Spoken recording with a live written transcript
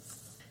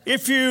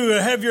If you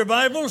have your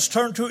Bibles,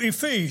 turn to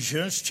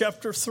Ephesians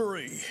chapter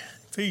 3.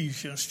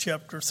 Ephesians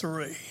chapter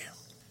 3.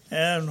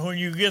 And when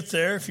you get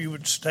there, if you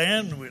would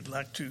stand, we'd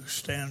like to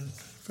stand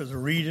for the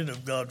reading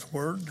of God's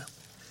Word.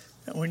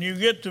 And when you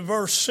get to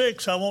verse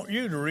 6, I want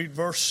you to read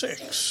verse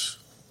 6.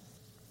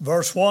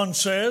 Verse 1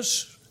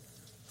 says,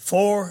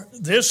 "For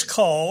this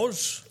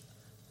cause,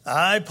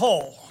 I,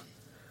 Paul,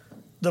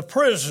 the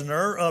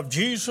prisoner of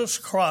Jesus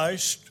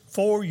Christ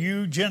for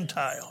you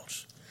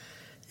Gentiles.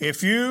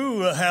 If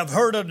you have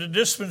heard of the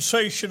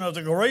dispensation of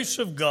the grace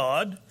of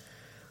God,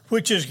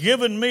 which is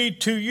given me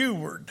to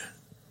youward,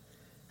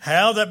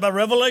 how that by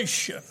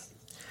revelation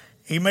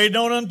he made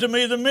known unto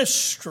me the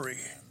mystery,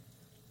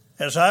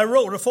 as I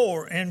wrote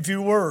afore in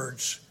few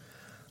words,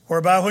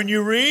 whereby when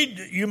you read,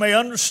 you may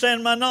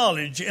understand my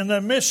knowledge in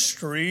the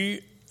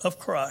mystery of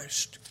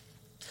Christ,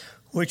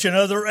 which in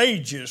other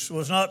ages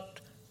was not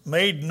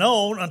made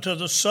known unto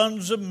the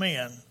sons of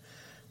men,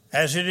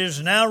 as it is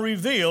now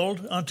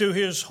revealed unto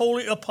his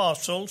holy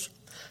apostles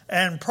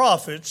and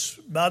prophets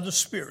by the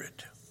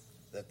Spirit.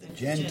 That the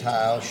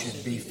Gentiles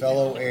should be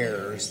fellow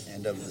heirs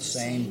and of the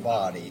same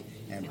body,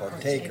 and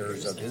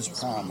partakers of his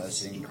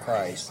promise in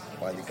Christ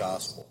by the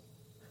gospel.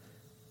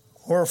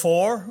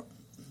 Wherefore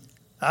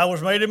I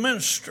was made a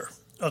minister,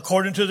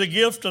 according to the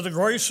gift of the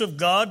grace of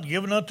God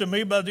given unto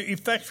me by the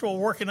effectual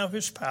working of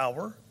his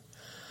power.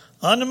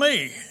 Unto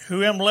me,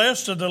 who am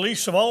less of the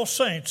least of all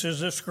saints, is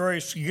this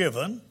grace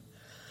given,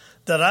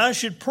 that I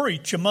should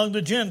preach among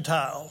the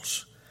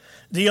Gentiles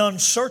the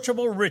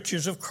unsearchable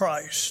riches of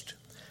Christ,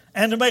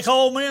 and to make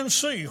all men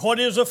see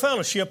what is the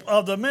fellowship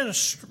of the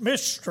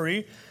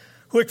mystery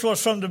which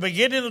was from the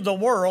beginning of the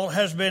world,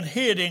 has been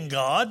hid in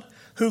God,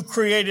 who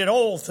created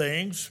all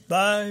things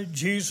by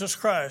Jesus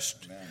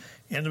Christ. Amen.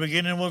 In the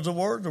beginning was the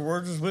Word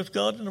was with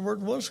God, and the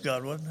Word was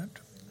God, wasn't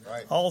it?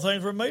 Right. All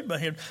things were made by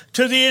him.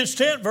 To the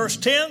extent, verse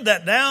 10,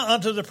 that now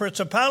unto the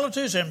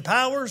principalities and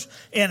powers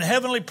in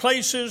heavenly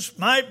places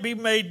might be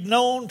made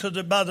known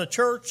by the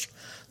church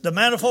the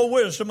manifold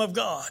wisdom of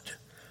God,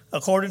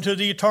 according to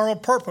the eternal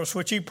purpose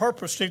which he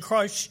purposed in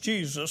Christ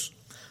Jesus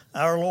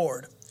our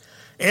Lord,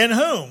 in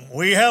whom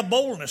we have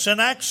boldness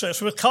and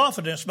access with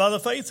confidence by the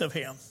faith of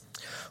him.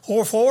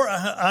 Wherefore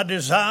I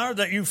desire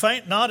that you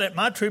faint not at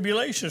my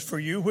tribulations for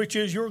you, which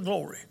is your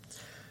glory.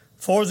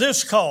 For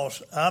this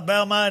cause I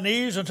bow my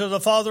knees unto the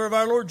Father of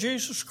our Lord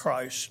Jesus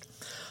Christ,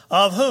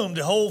 of whom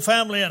the whole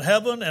family in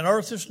heaven and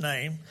earth is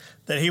named,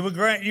 that he would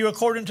grant you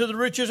according to the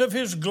riches of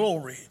his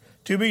glory,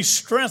 to be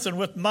strengthened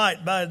with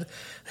might by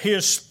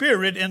his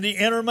Spirit in the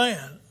inner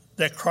man,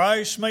 that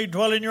Christ may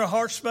dwell in your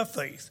hearts by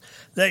faith,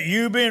 that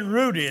you, being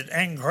rooted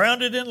and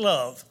grounded in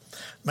love,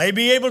 may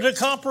be able to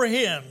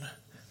comprehend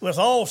with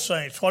all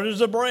saints what is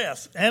the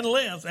breadth and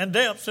length and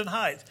depth and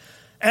height,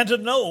 and to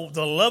know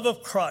the love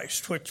of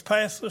Christ, which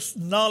passeth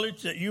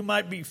knowledge, that you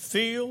might be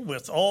filled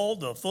with all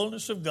the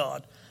fullness of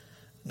God.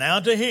 Now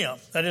to him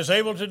that is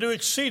able to do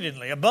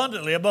exceedingly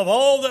abundantly above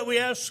all that we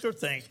ask or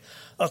think,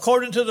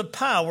 according to the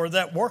power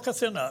that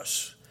worketh in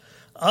us.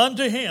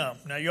 Unto him,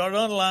 now you ought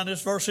to underline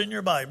this verse in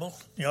your Bible,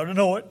 you ought to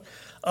know it.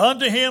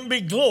 Unto him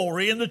be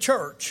glory in the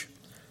church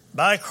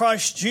by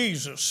Christ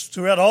Jesus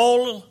throughout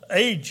all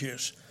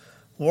ages,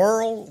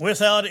 world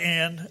without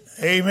end.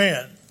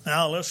 Amen.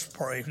 Now let's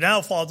pray.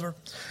 Now, Father,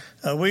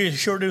 we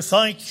sure do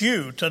thank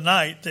you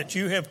tonight that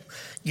you have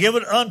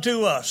given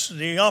unto us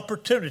the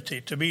opportunity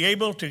to be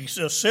able to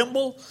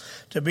assemble,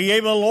 to be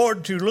able,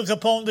 Lord, to look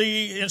upon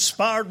the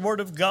inspired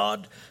Word of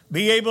God,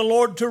 be able,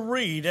 Lord, to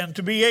read, and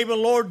to be able,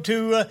 Lord,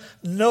 to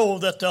know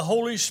that the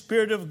Holy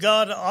Spirit of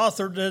God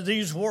authored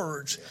these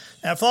words.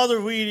 Now,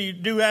 Father, we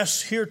do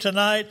ask here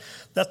tonight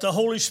that the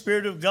Holy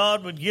Spirit of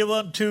God would give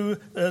unto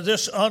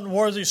this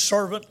unworthy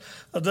servant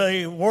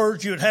the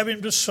words you'd have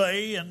him to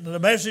say and the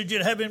message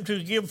you'd have him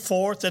to give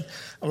forth. And,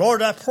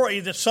 Lord, I pray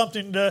that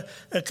something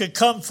could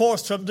come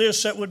forth from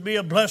this that would be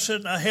a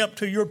blessing, a help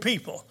to your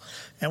people.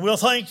 And we'll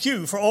thank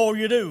you for all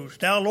you do.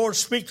 Now, Lord,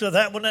 speak to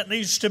that one that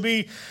needs to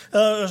be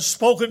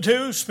spoken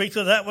to. Speak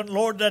to that one,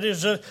 Lord, that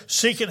is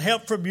seeking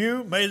help from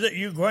you. May that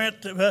you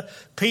grant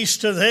peace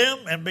to them,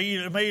 and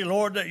may,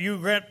 Lord, that you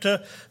grant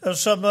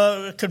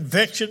some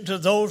conviction to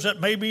those that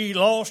may be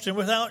lost and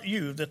without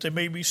you, that they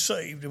may be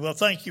saved. And we'll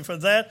thank you for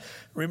that.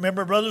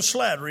 Remember Brother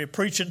Slattery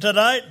preaching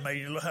tonight.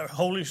 May the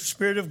Holy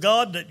Spirit of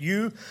God, that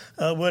you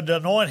would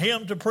anoint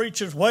him to preach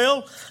as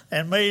well.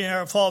 And may,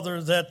 our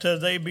Father, that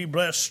they be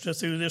blessed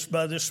through this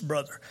by this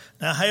brother.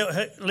 Now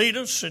lead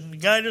us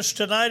and guide us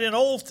tonight in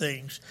all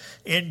things.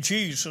 In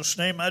Jesus'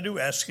 name I do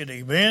ask it.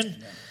 Amen.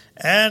 Amen.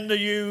 And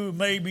you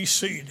may be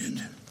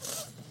seated.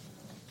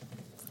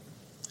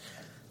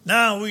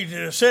 Now,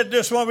 we said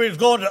this one, we was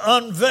going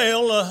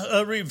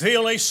to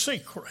reveal a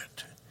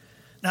secret.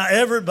 Now,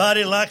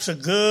 everybody likes a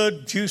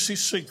good, juicy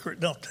secret,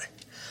 don't they?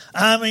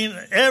 I mean,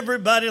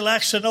 everybody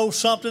likes to know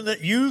something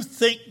that you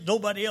think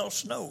nobody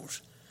else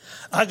knows.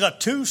 I got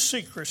 2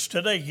 secrets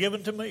today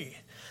given to me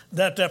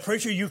that,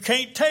 preacher, you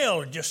can't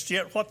tell just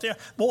yet what they are.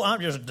 Boy,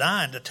 I'm just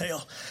dying to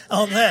tell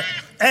on that.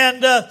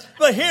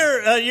 But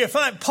here you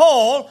find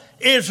Paul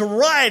is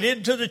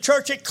writing to the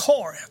church at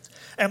Corinth.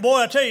 And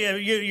boy, I tell you,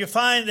 you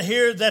find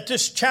here that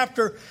this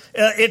chapter,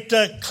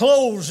 it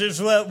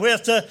closes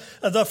with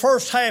the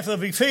first half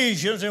of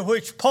Ephesians, in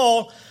which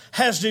Paul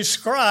has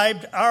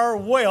described our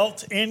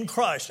wealth in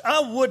Christ.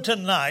 I would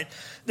tonight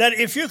that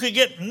if you could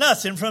get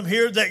nothing from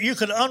here, that you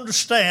could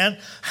understand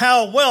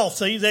how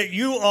wealthy that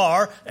you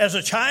are as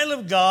a child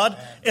of God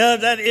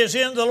that is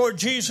in the Lord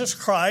Jesus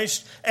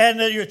Christ, and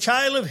that you're a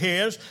child of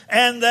His,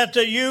 and that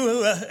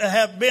you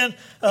have been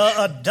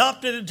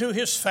adopted into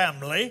His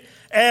family,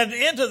 and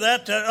into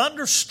that to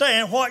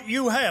understand what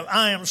you have.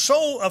 I am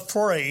so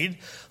afraid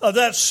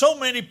that so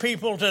many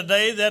people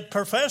today that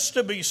profess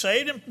to be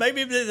saved, and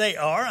maybe they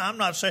are, I'm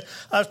not saying.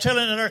 I was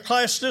telling in our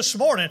class this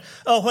morning,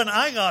 when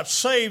I got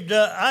saved,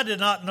 I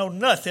did not know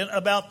nothing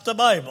about the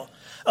Bible.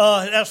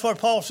 That's what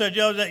Paul said,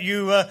 that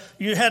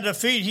you had to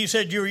feed. He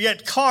said, you're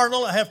yet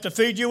carnal, I have to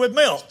feed you with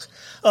milk.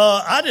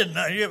 I didn't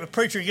know. You have a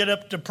preacher get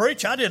up to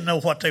preach. I didn't know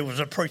what they was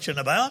preaching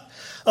about.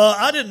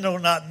 I didn't know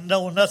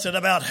nothing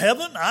about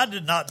heaven. I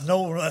did not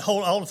know. The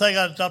whole thing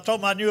I told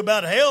them I knew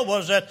about hell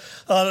was that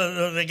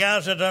the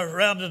guys that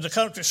around at the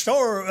country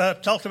store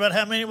talked about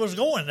how many was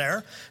going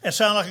there. It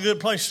sounded like a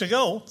good place to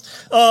go.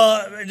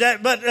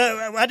 But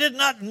I did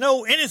not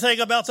know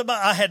anything about the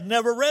Bible. I had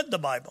never read the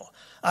Bible.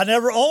 I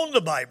never owned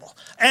the Bible.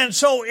 And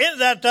so in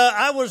that,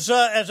 I was,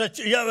 as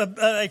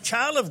a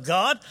child of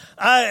God,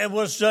 I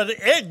was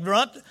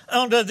ignorant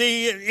under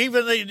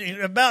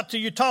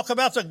you talk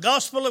about the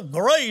gospel of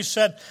grace.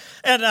 And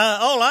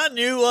all I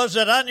knew was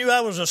that I knew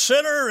I was a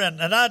sinner,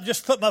 and I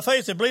just put my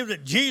faith and believed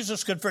that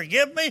Jesus could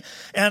forgive me.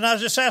 And I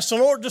just asked the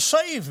Lord to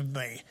save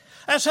me.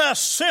 That's how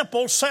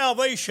simple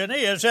salvation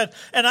is. And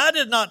I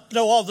did not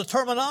know all the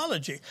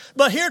terminology.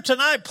 But here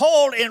tonight,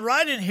 Paul, in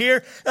writing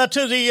here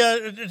to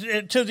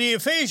the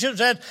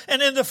Ephesians, and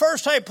in the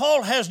first half,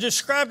 Paul has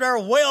described our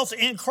wealth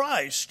in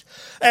Christ.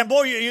 And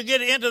boy, you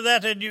get into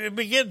that and you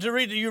begin to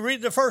read. You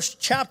read the first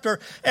chapter,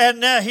 and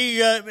now he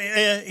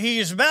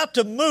is about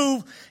to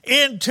move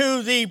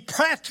into the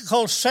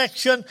practical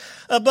section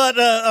of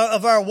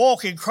our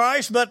walk in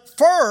Christ. But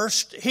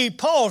first, he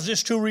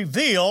pauses to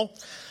reveal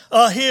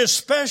His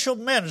special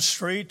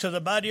ministry to the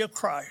body of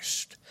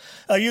Christ.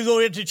 You go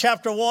into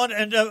chapter 1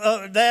 and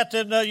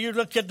you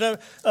look at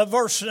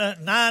verse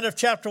 9 of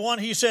chapter 1.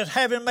 He says,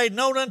 having made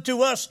known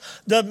unto us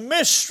the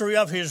mystery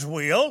of His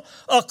will,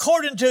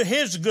 according to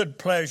His good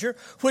pleasure,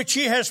 which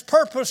He has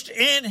purposed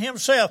in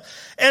Himself.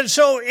 And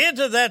so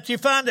into that you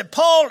find that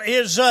Paul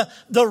is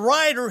the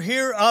writer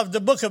here of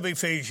the book of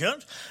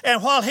Ephesians.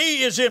 And while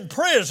he is in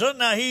prison,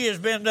 now he has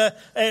been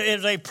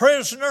is a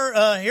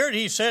prisoner here.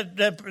 He said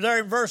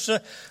there in verse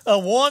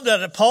 1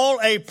 that Paul,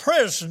 a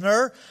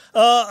prisoner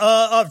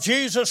of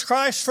Jesus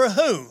Christ, for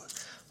who?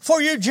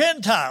 For you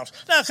Gentiles.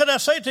 Now, could I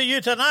say to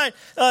you tonight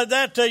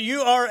that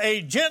you are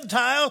a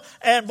Gentile?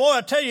 And boy,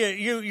 I tell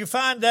you, you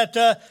find that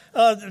that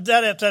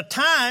at the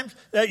time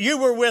that you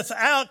were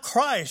without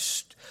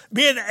Christ,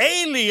 being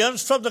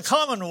aliens from the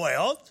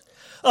commonwealth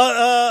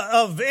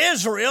of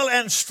Israel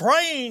and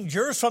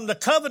strangers from the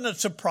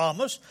covenants of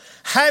promise,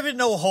 having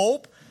no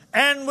hope,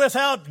 and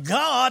without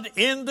God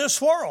in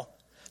this world.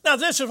 Now,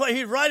 this is what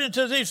he's writing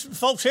to these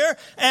folks here,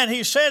 and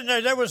he said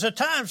there was a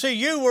time,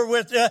 you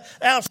were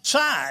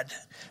outside,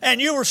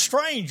 and you were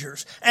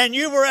strangers, and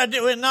you were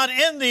not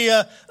in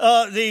the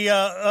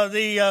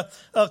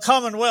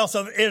commonwealth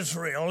of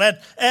Israel,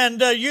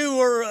 and you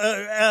were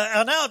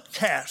an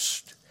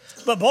outcast.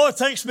 But boy,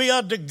 thanks be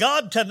unto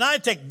God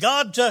tonight that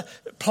God's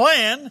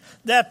plan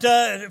that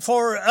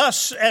for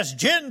us as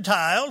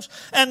Gentiles,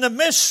 and the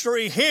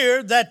mystery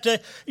here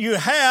that you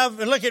have,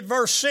 look at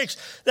verse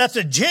 6, that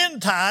the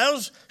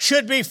Gentiles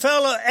should be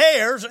fellow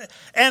heirs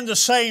and the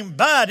same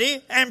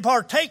body and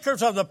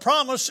partakers of the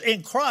promise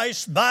in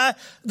Christ by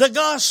the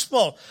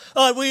gospel.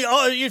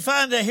 You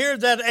find here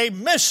that a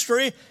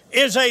mystery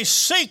is a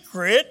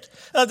secret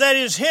that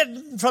is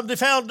hidden from the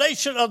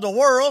foundation of the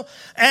world,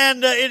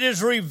 and it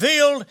is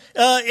revealed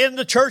in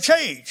the church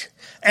age.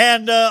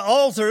 And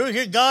all through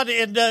here, God,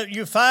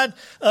 you find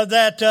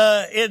that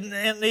in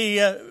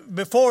the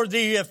before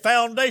the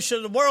foundation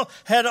of the world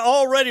had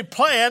already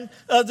planned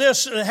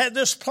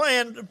this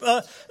plan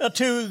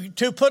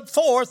to put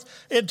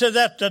forth into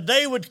that the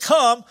day would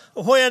come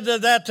when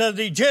that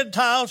the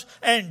Gentiles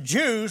and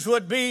Jews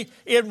would be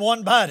in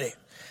one body.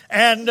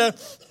 And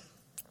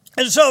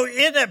so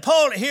in that,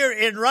 Paul here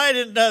in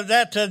writing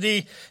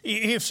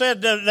he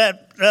said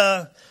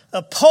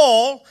that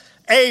Paul,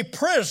 a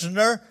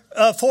prisoner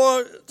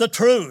for the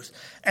truth.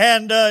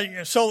 And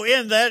so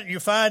in that you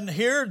find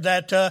here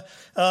that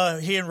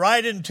he in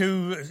writing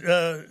to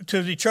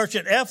the church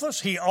at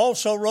Ephesus, he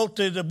also wrote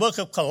the book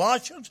of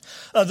Colossians,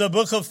 the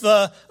book of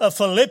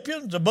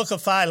Philippians, the book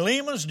of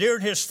Philemon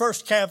during his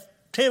first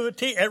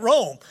captivity at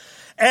Rome.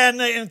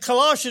 And in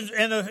Colossians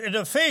and in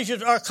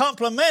Ephesians are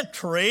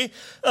complementary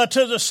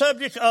to the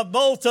subject of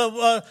both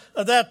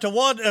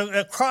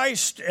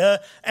Christ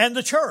and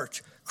the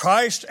church.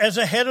 Christ as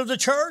a head of the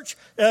church,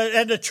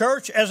 and the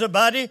church as a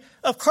body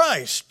of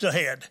Christ, the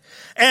head.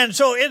 And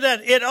so in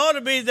that, it ought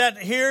to be that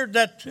here,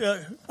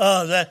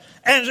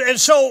 and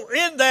so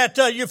in that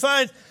you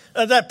find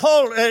that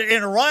Paul,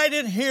 in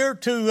writing here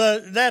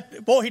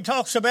to he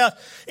talks about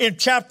in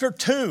chapter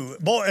 2.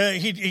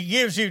 He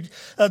gives you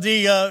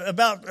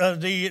about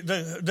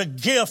the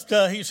gift,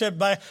 he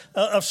said,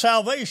 of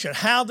salvation,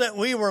 how that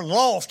we were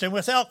lost and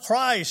without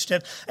Christ,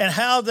 and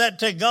how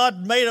that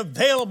God made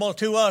available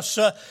to us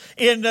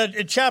in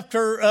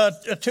chapter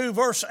 2,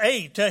 verse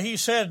 8. He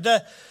said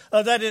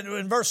that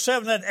in verse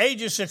 7, that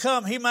ages to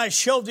come he might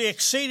show the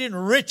exceeding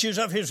riches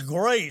of his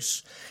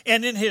grace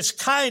and in his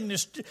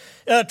kindness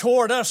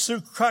toward us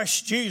through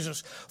Christ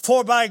Jesus.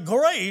 For by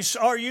grace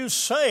are you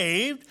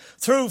saved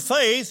through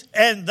faith,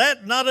 and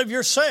that not of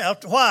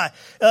yourself. Why?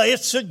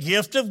 It's a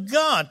gift of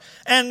God.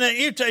 And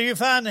you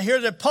find here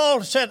that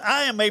Paul said,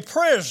 I am a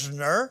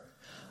prisoner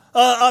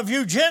of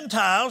you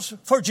Gentiles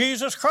for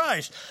Jesus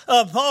Christ.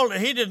 Paul,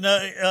 he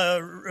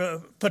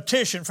didn't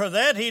petition for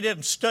that. He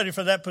didn't study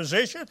for that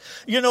position.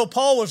 You know,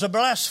 Paul was a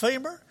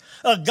blasphemer.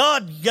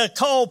 God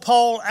called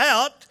Paul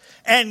out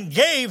and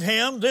gave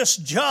him this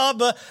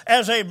job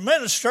as a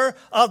minister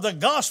of the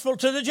gospel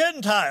to the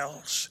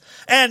Gentiles.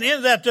 And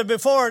in that,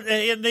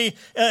 in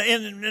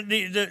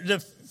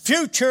the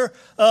future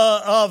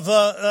of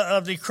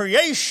the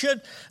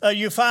creation,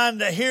 you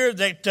find here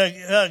that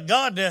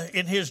God,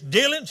 in his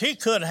dealings, he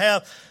could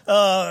have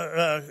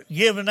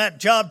given that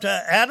job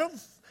to Adam.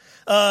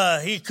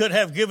 He could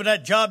have given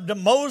that job to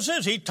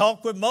Moses. He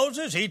talked with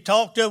Moses. He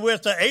talked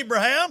with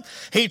Abraham.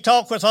 He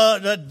talked with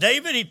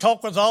David. He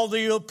talked with all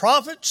the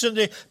prophets and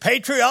the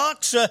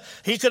patriarchs.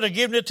 He could have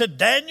given it to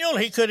Daniel.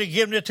 He could have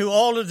given it to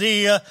all of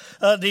the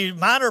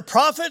minor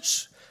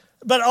prophets.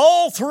 But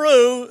all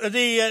through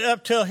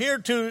up till here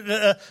to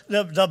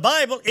the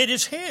Bible, it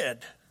is hid.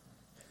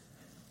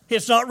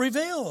 It's not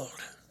revealed.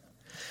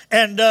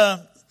 And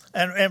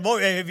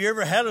boy, have you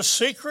ever had a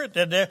secret?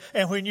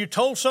 And when you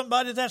told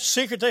somebody that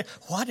secret,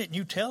 why didn't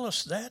you tell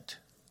us that?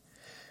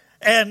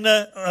 And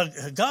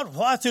God,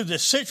 why through the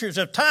centuries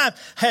of time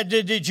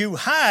did you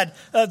hide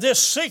this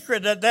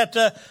secret of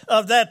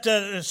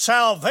that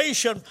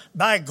salvation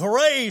by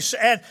grace,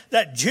 and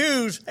that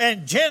Jews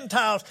and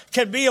Gentiles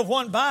can be of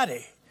one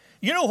body?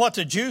 You know what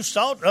the Jews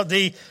thought of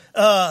the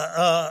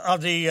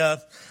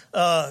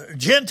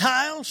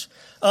Gentiles?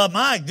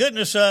 My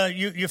goodness,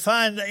 you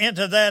find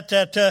into that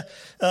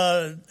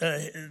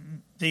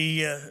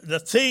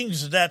the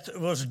things that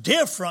was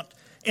different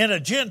in a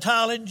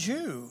Gentile and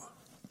Jew.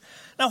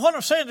 Now, what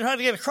I'm saying to try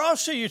to get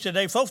across to you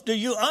today, folks, do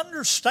you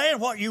understand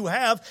what you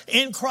have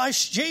in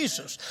Christ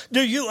Jesus?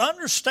 Do you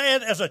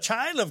understand as a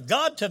child of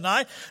God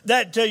tonight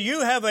that you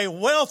have a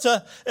wealth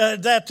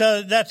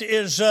that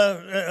is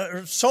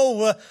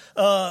so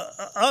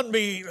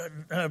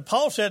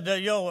Paul said,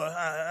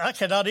 I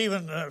cannot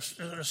even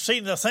see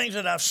the things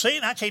that I've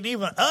seen. I can't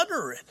even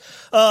utter it.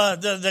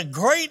 The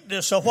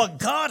greatness of what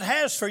God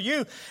has for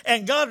you.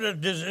 And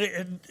God,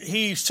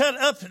 he set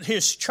up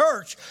his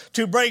church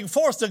to bring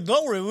forth the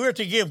glory. We're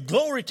to give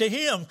glory to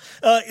him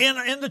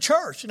in the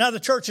church. Now, the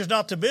church is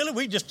not the building.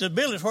 The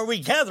building is where we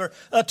gather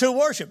to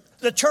worship.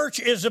 The church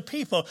is the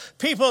people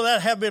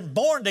that have been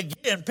born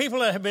again, people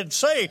that have been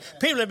saved,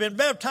 people that have been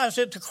baptized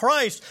into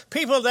Christ,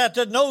 people that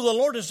know the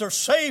Lord as their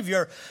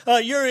Savior.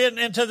 You're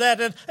into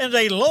that in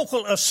a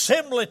local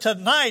assembly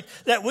tonight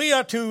that we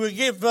are to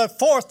give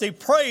forth the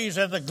praise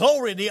and the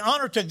glory and the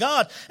honor to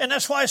God. And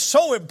that's why it's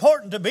so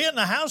important to be in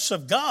the house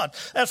of God.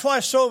 That's why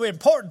it's so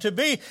important to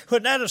be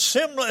when that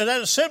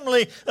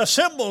assembly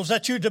assembles,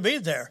 that you to be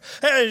there.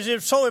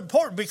 It's so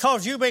important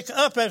because you make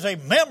up as a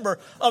member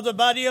of the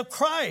body of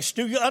Christ.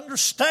 Do you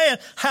understand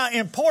how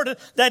important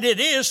that it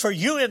is for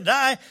you and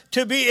I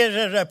to be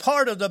as a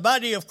part of the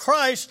body of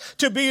Christ,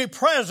 to be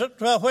present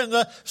when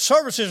the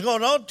service is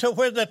going on, to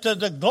when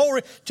the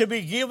glory to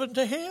be given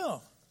to him?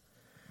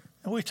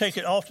 And we take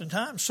it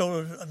oftentimes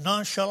so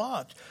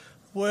nonchalant.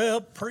 Well,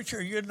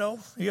 preacher,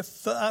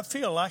 if I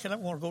feel like it,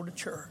 I'm going to go to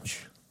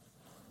church.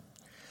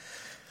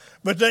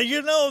 But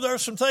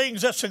there's some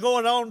things that's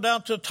going on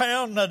down to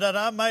town that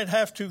I might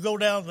have to go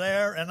down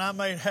there, and I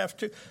might have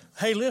to.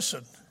 Hey,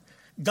 listen,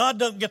 God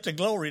doesn't get the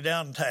glory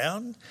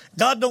downtown.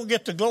 God don't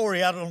get the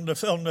glory out on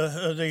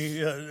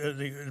the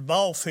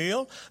ball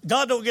field.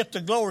 God don't get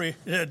the glory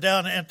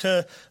down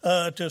into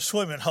the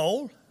swimming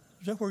hole.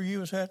 Is that where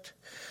you was at?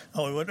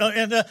 Oh,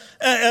 and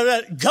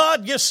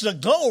God gets the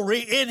glory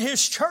in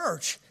his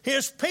church,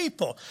 his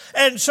people.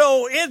 And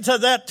so into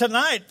that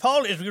tonight,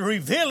 Paul is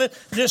revealing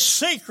this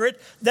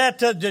secret that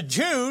the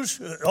Jews,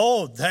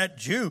 that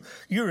Jew,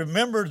 you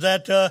remember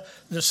that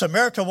the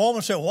Samaritan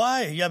woman said,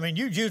 why? I mean,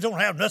 you Jews don't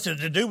have nothing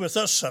to do with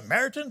us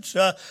Samaritans.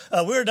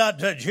 We're not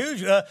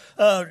Jews.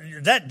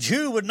 That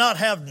Jew would not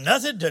have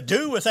nothing to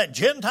do with that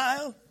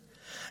Gentile.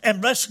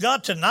 And bless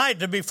God tonight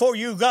that before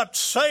you got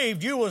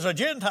saved, you was a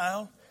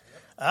Gentile.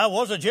 I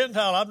was a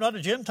Gentile. I'm not a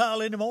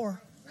Gentile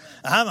anymore.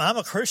 I'm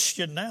a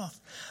Christian now.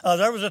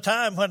 There was a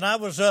time when I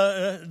was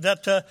a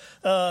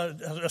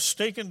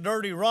stinking,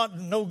 dirty,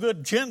 rotten, no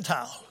good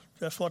Gentile.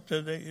 That's what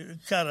they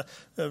kind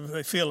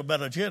of feel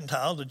about a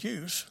Gentile, the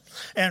Jews.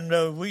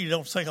 And we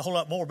don't think a whole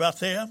lot more about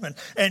them.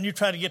 And you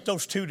try to get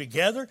those two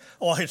together.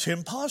 Oh, it's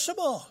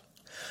impossible.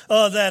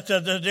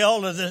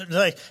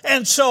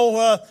 And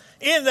so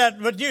in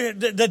that, but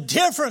the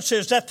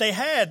differences that they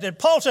had, that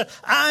Paul said,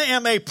 I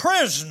am a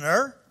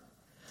prisoner,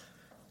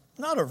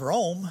 not of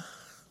Rome.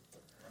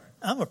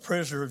 I'm a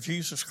prisoner of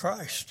Jesus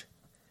Christ.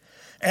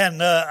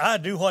 And I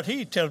do what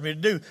he tells me to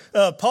do.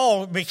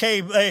 Paul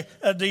became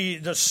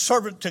the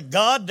servant to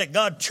God that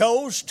God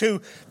chose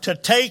to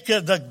take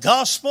the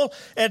gospel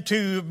and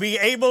to be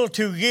able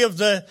to give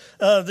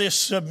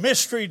this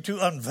mystery,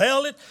 to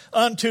unveil it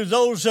unto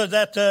those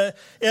that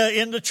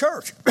in the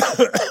church.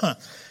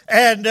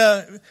 And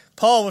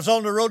Paul was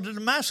on the road to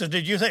Damascus.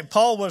 Did you think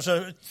Paul was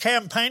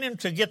campaigning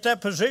to get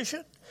that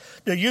position?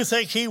 Do you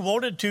think he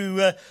wanted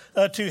to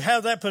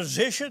have that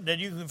position?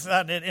 And you can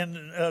find it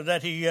in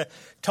that he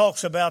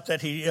talks about that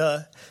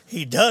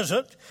he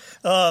doesn't.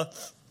 I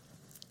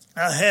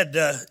had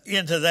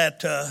into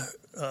that.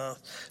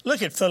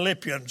 Look at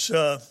Philippians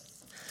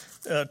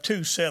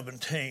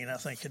 2:17. I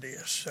think it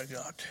is. I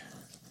got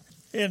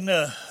in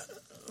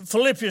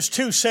Philippians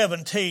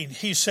 2:17.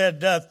 He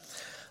said,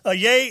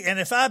 "Yea,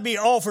 and if I be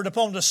offered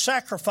upon the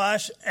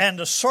sacrifice and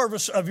the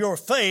service of your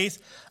faith,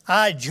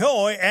 I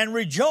joy and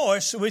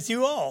rejoice with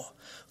you all.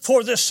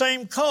 For this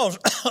same cause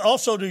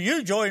also do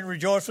you joy and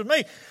rejoice with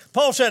me."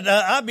 Paul said,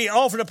 I be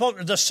offered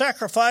upon the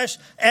sacrifice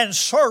and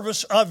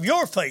service of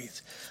your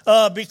faith.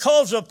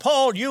 Because of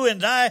Paul, you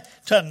and I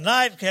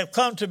tonight have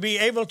come to be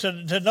able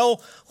to know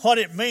what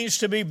it means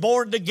to be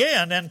born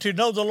again and to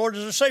know the Lord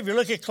as a Savior.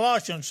 Look at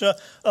Colossians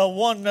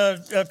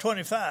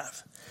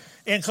 1:25.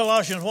 In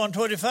Colossians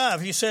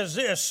 1:25, he says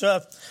this,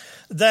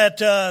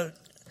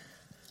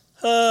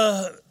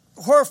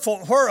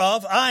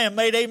 whereof I am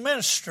made a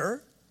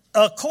minister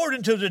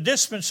according to the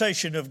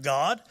dispensation of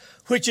God,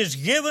 which is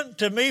given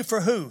to me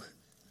for who?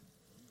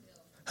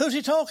 Who's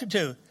he talking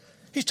to?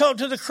 He's talking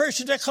to the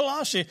Christians at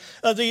Colossae,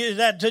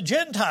 the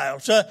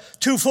Gentiles,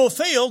 to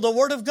fulfill the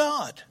Word of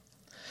God.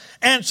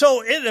 And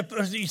so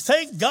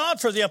thank God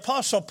for the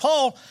Apostle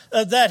Paul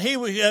that he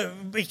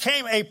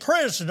became a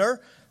prisoner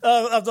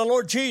of the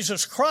Lord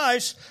Jesus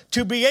Christ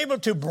to be able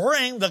to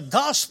bring the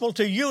gospel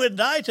to you and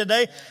I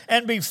today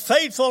and be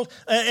faithful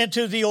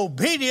into the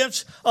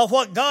obedience of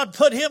what God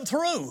put him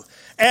through.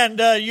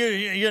 And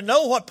you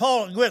know what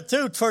Paul went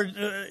through for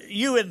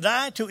you and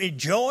I to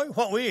enjoy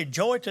what we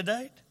enjoy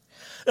today?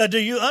 Do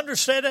you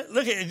understand it?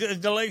 Look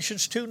at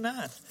Galatians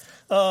 2:9,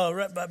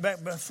 right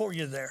back before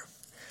you there.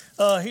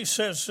 He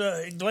says,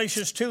 in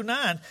Galatians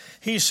 2:9,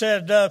 he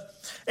said,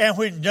 and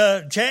when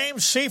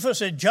James,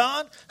 Cephas, and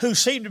John, who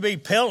seemed to be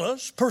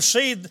pillars,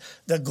 perceived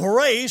the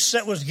grace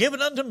that was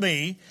given unto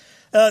me,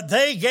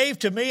 they gave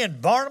to me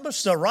and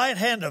Barnabas the right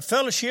hand of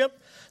fellowship,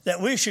 that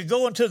we should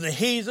go unto the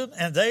heathen,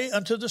 and they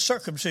unto the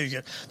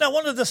circumcision. Now,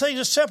 one of the things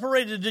that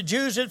separated the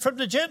Jews from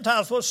the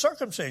Gentiles was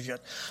circumcision.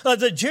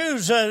 The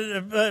Jews,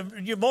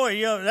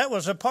 that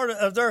was a part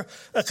of their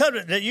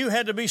covenant, that you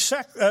had to be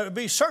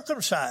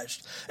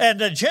circumcised.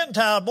 And the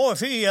Gentile, boy,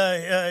 if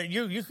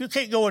you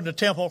can't go in the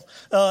temple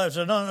as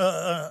an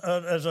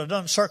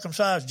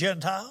uncircumcised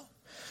Gentile.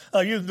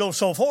 You can go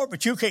so far,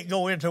 but you can't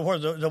go into where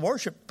the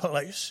worship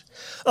place.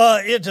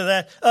 Into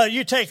that,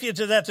 you take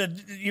into that,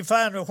 you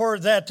find where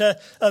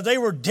that they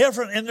were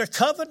different in their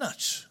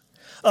covenants.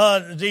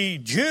 The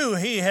Jew,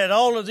 he had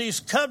all of these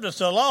covenants,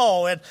 the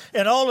law,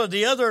 and all of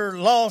the other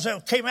laws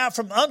that came out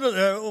from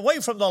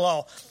away from the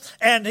law,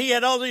 and he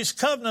had all these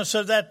covenants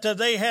that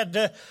they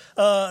had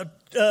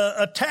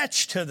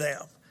attached to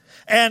them.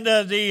 And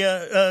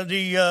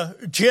the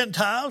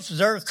Gentiles,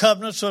 their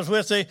covenants was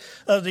with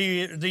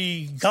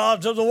the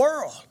gods of the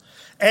world.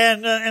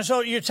 And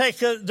so you take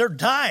their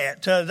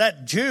diet.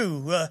 That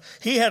Jew,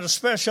 he had a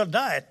special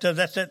diet.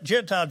 That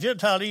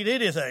Gentile eat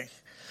anything.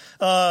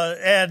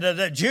 And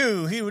that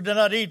Jew, he did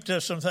not eat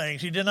some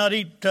things. He did not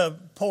eat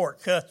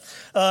pork.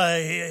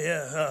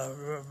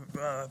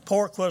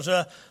 Pork was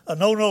a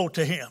no-no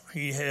to him.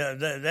 He had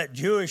that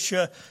Jewish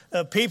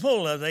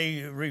people,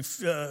 they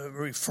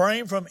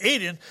refrain from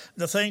eating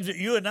the things that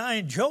you and I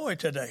enjoy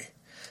today.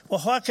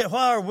 Well,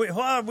 why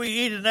are we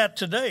eating that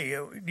today?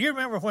 Do you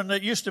remember when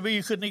it used to be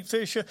you couldn't eat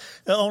fish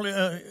only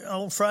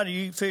on Friday?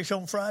 You eat fish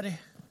on Friday.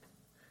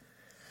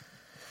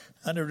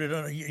 I never did,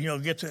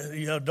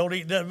 don't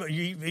eat that.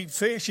 You eat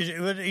fish.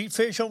 You would eat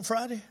fish on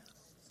Friday,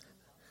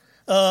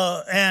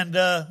 and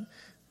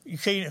you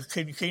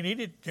can't eat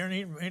it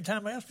any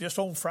time else. Just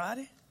on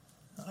Friday.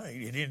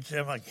 You didn't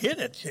tell me I hit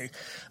it.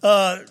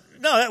 No,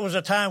 that was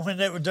a time when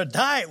the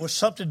diet was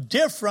something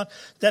different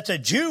that the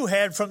Jew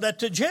had from that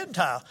the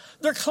Gentile.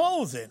 Their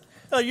clothing.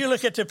 You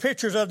look at the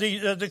pictures of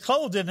the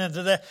clothing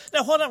into that.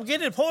 Now, what I'm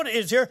getting at the point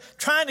is they're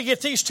trying to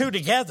get these two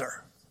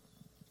together.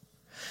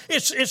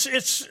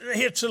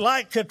 It's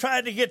like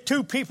trying to get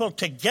two people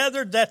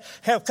together that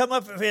have come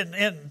up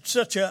in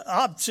such an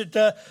opposite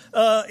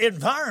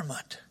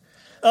environment.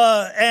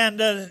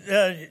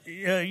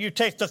 You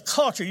take the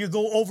culture, you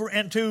go over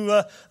into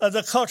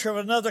the culture of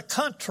another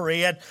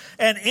country, and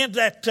in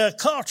that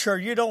culture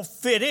you don't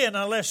fit in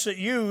unless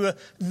you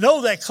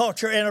know that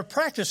culture and are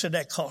practicing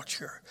that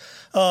culture.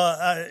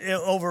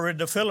 Over in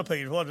the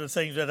Philippines, one of the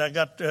things that I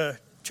got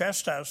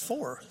chastised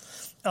for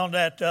on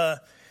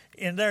that.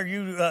 In there,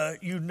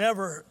 you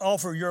never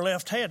offer your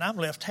left hand. I'm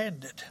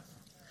left-handed.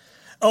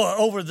 Oh,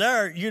 over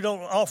there, you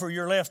don't offer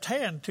your left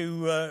hand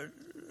to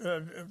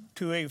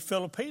a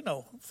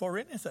Filipino for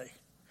anything.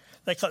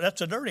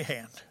 That's a dirty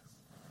hand.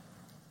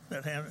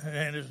 That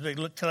hand is, they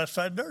look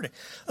classified dirty.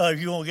 If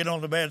you want to get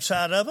on the bad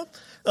side of them,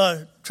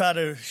 try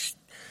to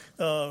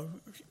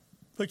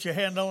put your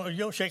hand on.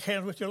 You'll shake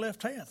hands with your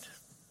left hand,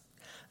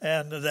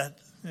 and that.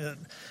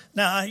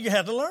 Now you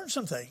have to learn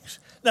some things.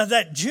 Now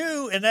that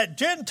Jew and that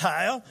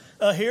Gentile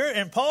here,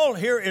 and Paul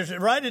here is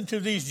writing to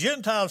these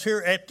Gentiles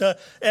here at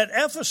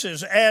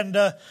Ephesus, and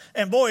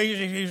boy,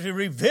 he's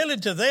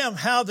revealing to them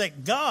how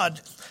that God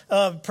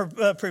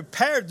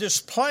prepared this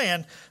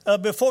plan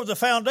before the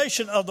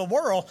foundation of the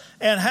world,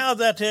 and how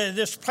that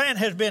this plan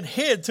has been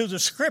hid through the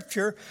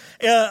Scripture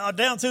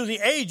down through the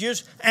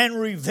ages and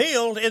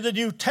revealed in the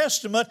New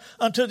Testament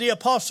unto the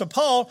Apostle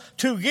Paul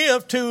to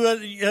give to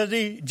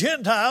the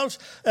Gentiles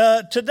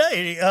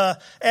today.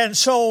 And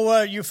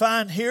so you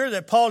find here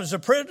that Paul is a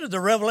prisoner. The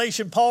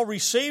revelation Paul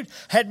received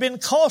had been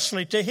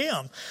costly to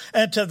him.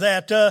 And to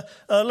that,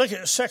 look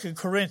at 2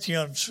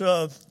 Corinthians,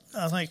 I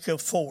think,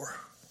 4.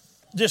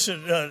 This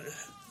is,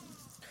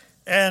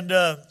 and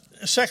 2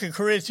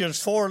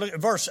 Corinthians 4, look at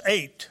verse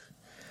 8.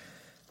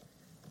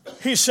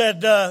 He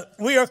said,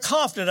 we are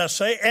confident, I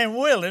say, and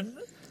willing,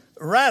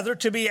 rather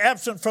to be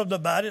absent from the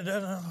body.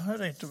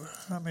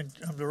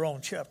 I'm the wrong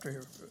chapter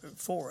here,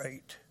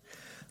 4:8.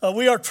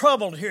 We are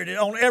troubled here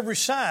on every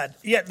side,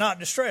 yet not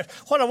distressed.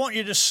 What I want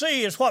you to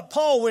see is what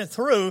Paul went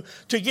through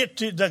to get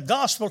to the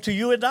gospel to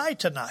you and I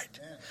tonight.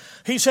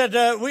 He said,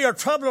 we are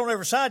troubled on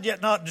every side,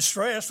 yet not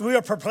distressed. We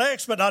are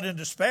perplexed, but not in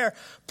despair.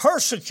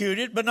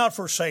 Persecuted, but not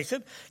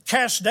forsaken.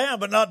 Cast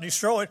down, but not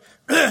destroyed.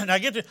 Now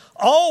get to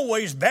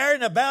always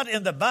bearing about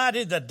in the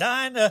body the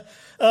dying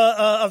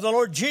of the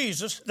Lord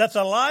Jesus, that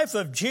the life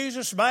of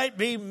Jesus might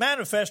be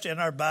manifest in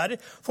our body,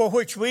 for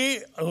which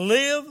we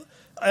live,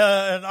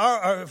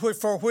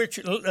 for which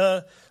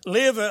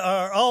live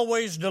are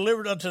always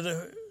delivered unto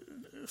the.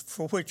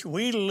 For which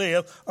we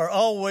live are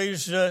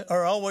always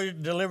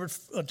delivered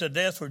unto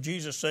death for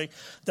Jesus' sake,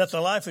 that the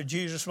life of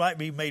Jesus might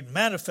be made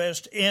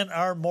manifest in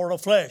our mortal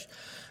flesh.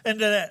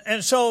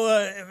 And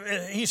so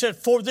he said,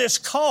 for this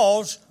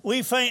cause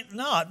we faint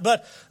not,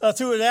 but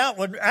through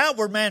the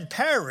outward man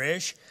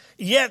perish,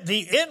 yet the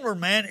inward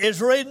man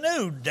is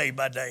renewed day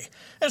by day.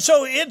 And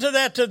so into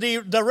that,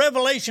 the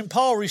revelation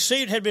Paul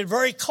received had been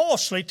very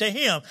costly to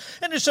him.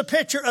 And it's a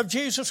picture of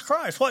Jesus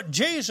Christ, what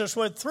Jesus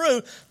went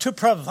through to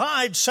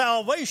provide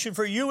salvation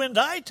for you and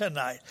I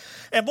tonight.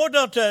 And boy,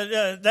 don't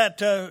it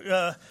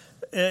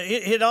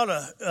ought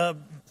to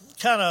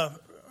kind of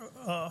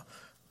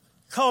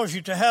cause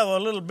you to have a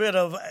little bit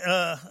of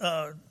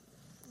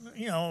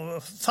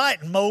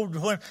fighting mode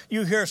when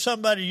you hear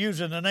somebody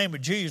using the name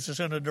of Jesus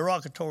in a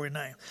derogatory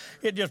name.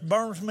 It just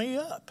burns me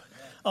up.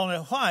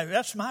 Why?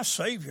 That's my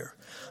Savior.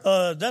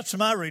 That's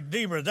my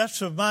Redeemer. That's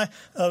the one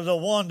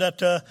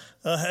that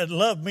had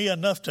loved me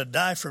enough to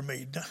die for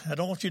me. I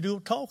don't want you to do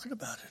talking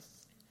about it.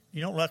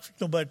 You don't like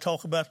nobody to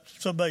talk about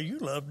somebody you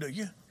love, do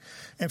you?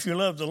 And if you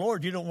love the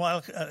Lord, you don't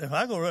want. If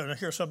I go around and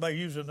hear somebody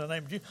using the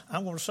name of Jesus,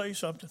 I'm going to say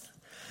something.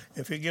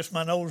 If it gets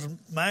my nose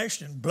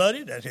mashed and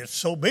bloody, that is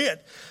so be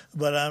it.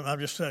 But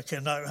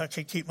I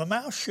can't keep my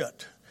mouth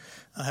shut.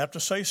 I have to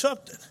say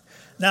something.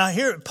 Now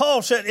here,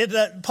 Paul said it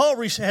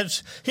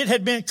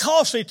had been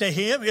costly to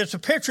him. It's a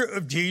picture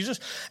of Jesus,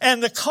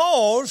 and the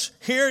cause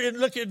here. And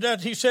look at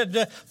that. He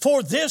said,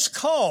 "For this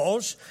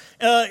cause,"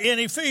 in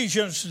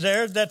Ephesians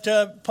there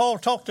that Paul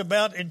talked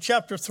about in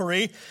chapter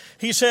 3.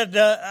 He said,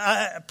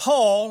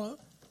 "Paul,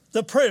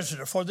 the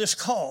prisoner, for this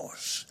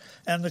cause."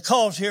 And the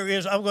cause here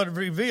is, I'm going to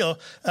reveal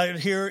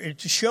here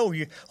to show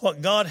you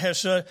what God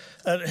has taught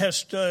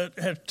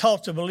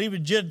the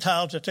believing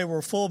Gentiles, that they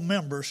were full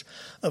members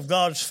of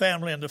God's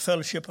family and the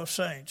fellowship of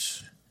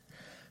saints.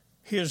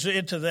 He is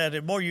into that.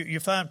 And more, you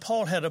find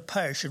Paul had a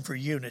passion for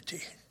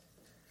unity.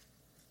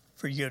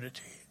 For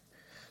unity.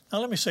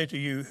 Now let me say to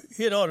you,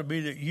 it ought to be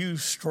that you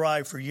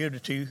strive for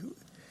unity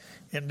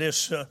in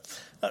this.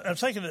 I'm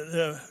thinking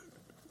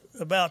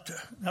about,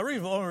 now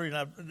the only reason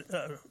I'm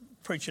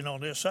preaching on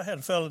this, I had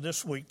a fellow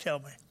this week tell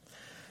me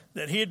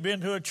that he had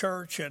been to a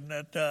church and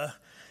that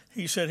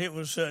he said it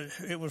was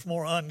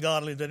more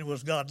ungodly than it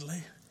was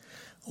godly.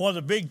 One of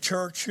the big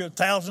church,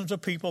 thousands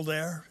of people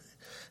there.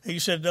 He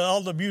said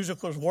all the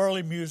music was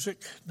worldly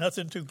music,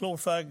 nothing to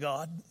glorify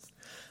God.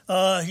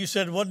 He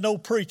said there wasn't no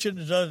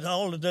preaching.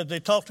 All that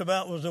they talked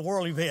about was the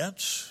world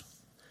events.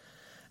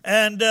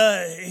 And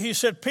he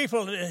said,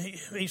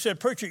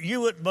 preacher,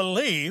 you wouldn't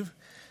believe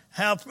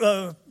how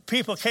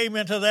people came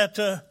into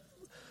that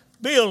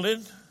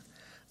building,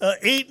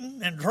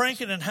 eating and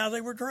drinking, and how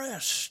they were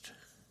dressed.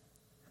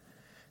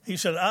 He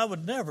said, I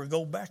would never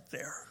go back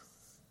there.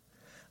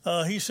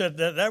 He said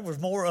that was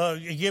more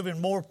giving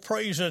more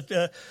praise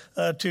to.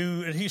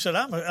 He said,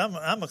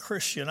 I'm a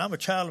Christian. I'm a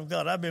child of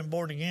God. I've been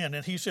born again.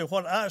 And he said,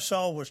 what I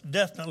saw was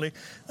definitely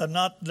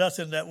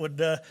nothing that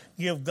would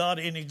give God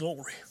any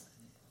glory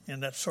in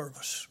that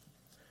service.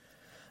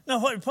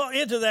 Now,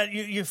 into that,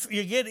 you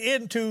get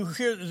into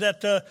here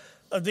that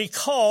the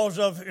cause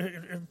of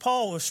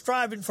Paul was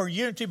striving for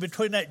unity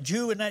between that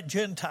Jew and that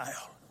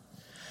Gentile.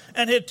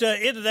 And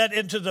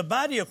into the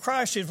body of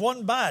Christ is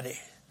one body,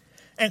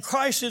 and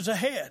Christ is the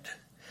head.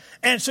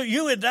 And so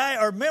you and I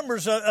are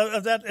members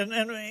of that. And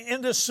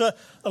in this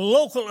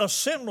local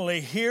assembly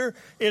here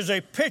is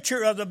a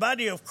picture of the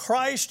body of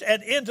Christ.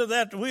 And into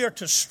that we are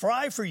to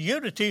strive for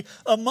unity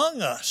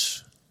among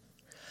us.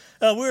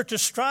 We're to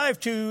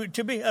strive to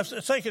be. I was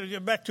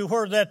thinking back to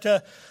where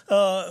that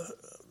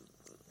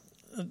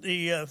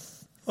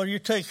you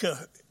take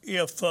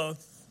if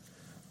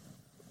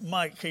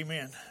Mike came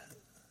in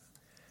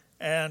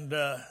and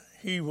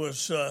he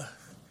was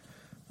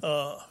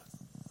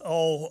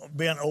all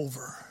bent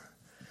over.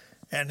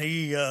 And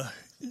he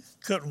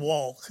couldn't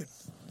walk. And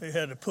they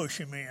had to push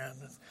him in. And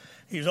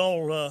he's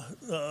all,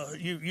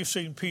 you've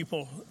seen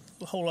people,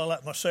 a whole lot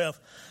like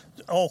myself,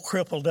 all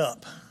crippled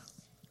up.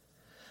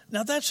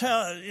 Now that's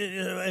how,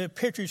 a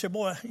picture, you say,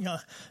 boy,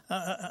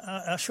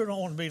 I sure don't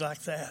want to be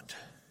like that.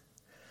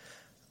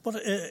 But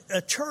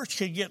a church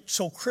can get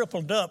so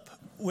crippled up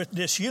with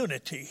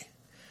disunity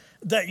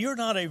that you're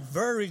not a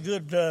very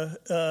good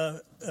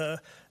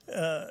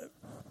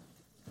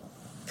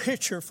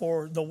picture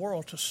for the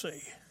world to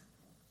see.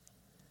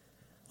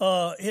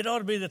 It ought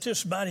to be that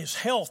this body is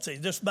healthy.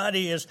 This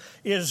body is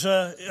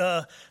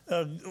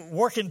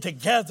working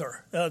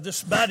together.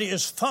 This body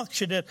is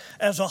functioning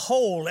as a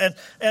whole. And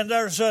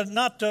there's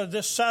not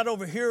this side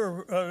over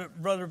here,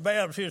 Brother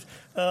Babs, he's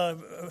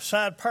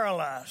side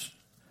paralyzed.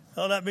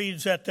 Well, that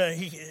means that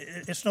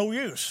it's no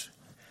use.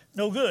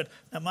 No good.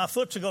 Now my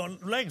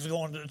legs are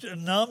going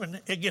numb,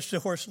 and it gets to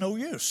where it's no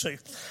use. See,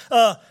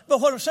 but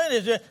what I'm saying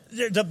is that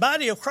the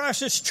body of Christ,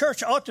 this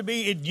church, ought to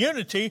be in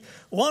unity,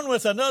 one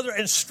with another,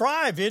 and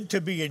striving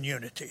to be in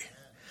unity.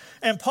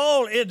 And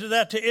Paul into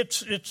that.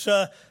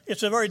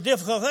 It's a very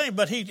difficult thing,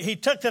 but he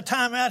took the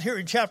time out here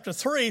in chapter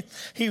 3.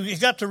 He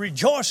got to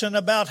rejoicing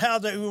about how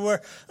that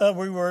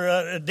we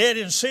were dead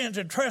in sins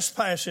and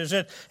trespasses,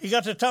 and he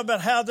got to talk about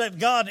how that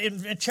God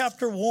in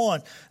chapter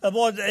 1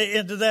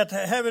 into that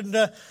having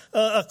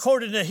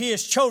according to He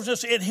has chosen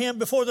us in Him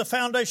before the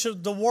foundation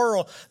of the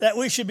world, that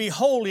we should be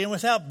holy and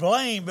without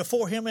blame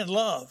before Him in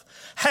love,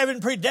 having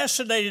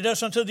predestinated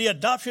us unto the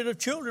adoption of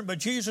children by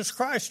Jesus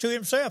Christ to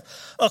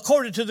Himself,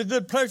 according to the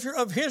good pleasure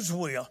of His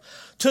will,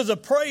 to the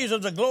praise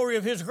of the glory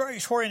of His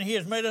grace, wherein He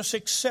has made us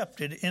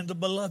accepted in the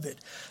beloved.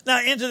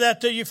 Now, into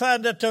that you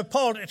find that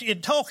Paul,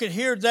 in talking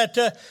here, that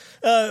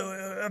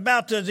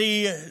about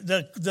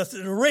the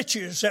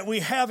riches that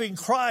we have in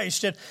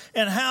Christ,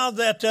 and how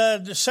that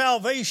the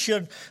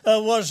salvation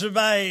was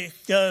by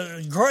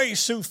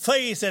grace through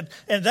faith, and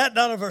that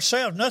not of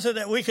ourselves, nothing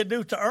that we could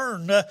do to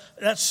earn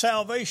that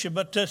salvation,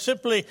 but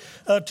simply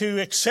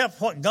to accept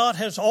what God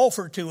has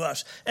offered to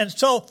us. And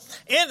so,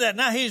 in that,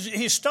 now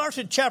he starts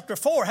in chapter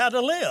 4 how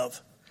to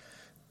live.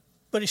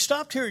 But he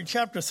stopped here in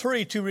chapter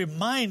 3 to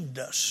remind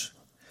us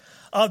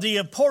of the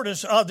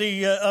importance of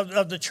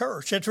the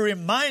church, and to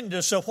remind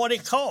us of what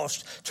it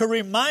cost, to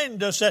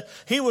remind us that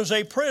he was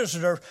a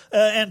prisoner,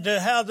 and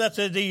how that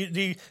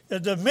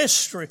the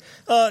mystery.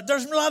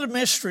 There's a lot of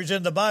mysteries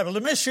in the Bible.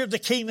 The mystery of the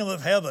kingdom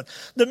of heaven,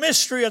 the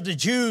mystery of the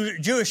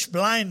Jewish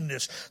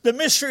blindness, the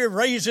mystery of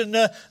raising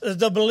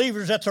the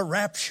believers at the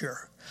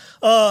rapture.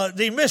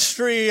 The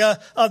mystery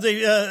of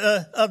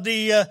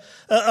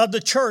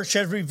the church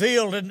as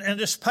revealed in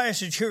this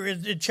passage here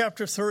in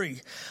chapter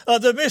 3.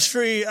 The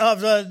mystery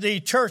of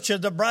the church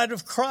of the bride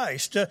of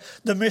Christ.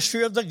 The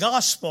mystery of the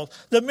gospel.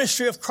 The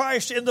mystery of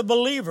Christ in the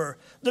believer.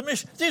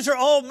 These are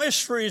all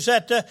mysteries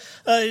that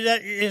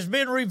is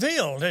being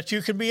revealed, that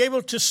you can be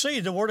able to see.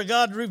 The Word of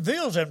God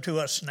reveals them to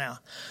us now.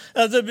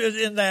 But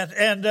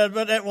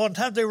at one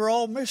time they were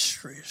all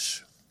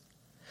mysteries.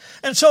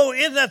 And so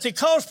in that,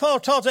 because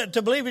Paul taught that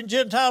to believe in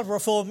Gentiles were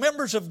full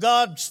members of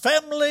God's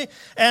family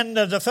and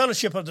the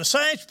fellowship of the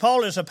saints,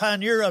 Paul is a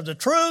pioneer of the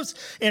truth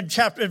in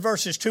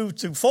verses 2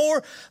 through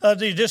 4.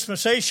 The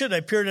dispensation,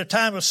 a period of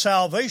time of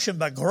salvation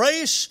by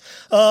grace.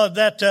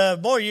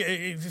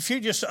 If you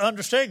just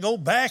understand, go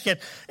back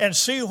and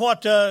see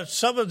what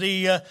some of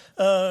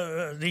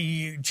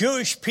the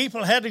Jewish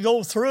people had to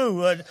go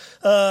through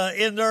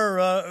in their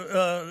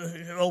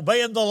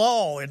obeying the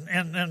law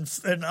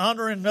and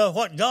honoring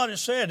what God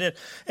has said.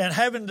 And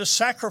having the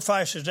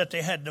sacrifices that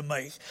they had to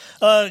make.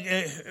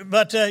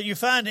 But you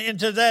find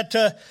into that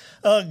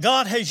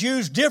God has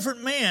used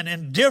different men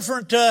and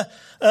different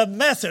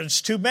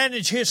methods to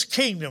manage His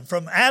kingdom,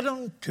 from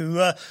Adam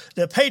to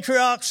the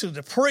patriarchs, to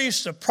the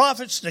priests, the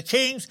prophets, the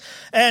kings,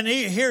 and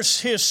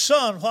here's His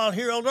Son while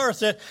here on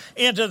earth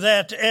into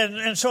that.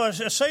 And so I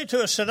say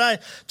to us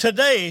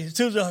today,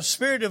 through the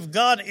Spirit of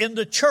God in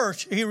the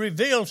church, He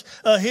reveals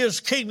His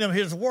kingdom,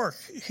 His work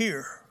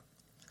here.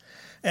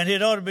 And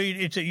it ought to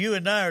be to you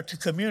and I are to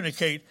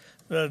communicate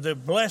the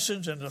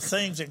blessings and the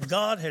things that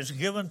God has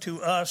given to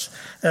us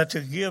to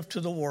give to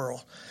the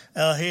world.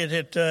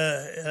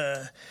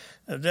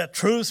 that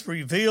truth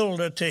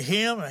revealed to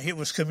him. It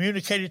was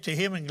communicated to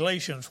him in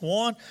Galatians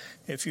 1.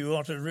 If you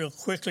want to real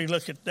quickly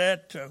look at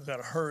that, I've got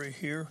to hurry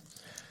here.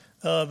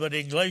 But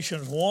in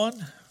Galatians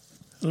 1,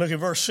 look at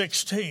verse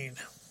 16.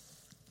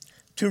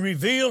 To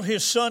reveal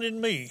his Son in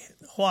me.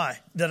 Why?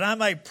 That I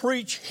may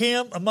preach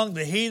him among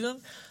the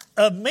heathen.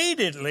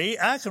 Immediately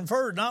I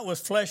conferred not with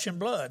flesh and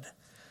blood.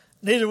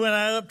 Neither went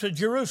I up to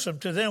Jerusalem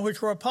to them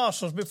which were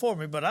apostles before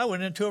me, but I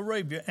went into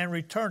Arabia and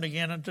returned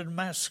again unto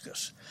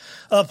Damascus.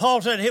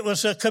 Paul said it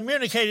was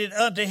communicated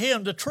unto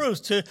him, the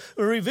truth, to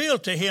reveal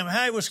to him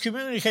how it was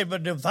communicated by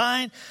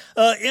divine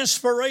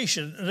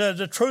inspiration.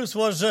 The truth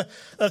was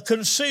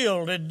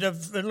concealed. And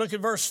look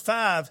at verse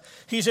 5.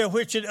 He said,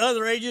 which in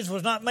other ages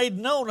was not made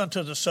known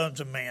unto the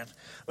sons of men,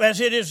 as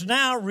it is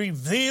now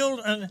revealed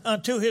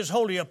unto his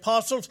holy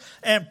apostles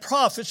and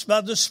prophets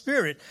by the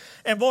Spirit.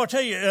 And boy, I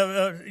tell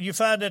you, you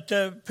find that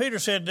Peter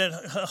said that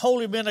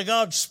holy men of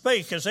God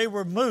spake as they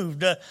were moved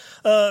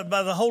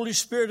by the Holy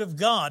Spirit of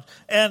God.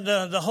 And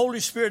the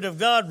Holy Spirit of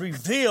God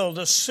revealed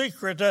the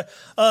secret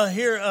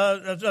here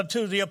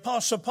to the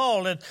Apostle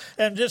Paul. And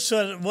this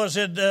was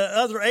in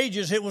other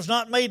ages, it was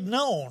not made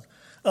known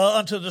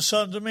unto the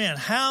sons of men.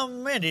 How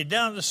many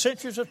down the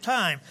centuries of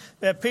time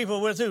that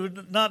people with who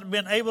not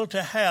been able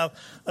to have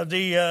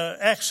the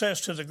access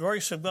to the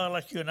grace of God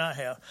like you and I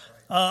have.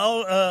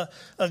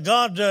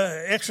 God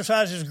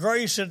exercises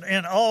grace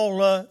in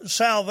all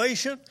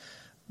salvation,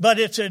 but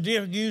it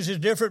uses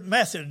different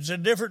methods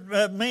and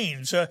different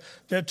means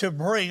to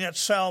bring that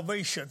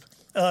salvation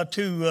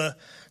to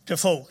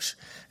folks.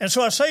 And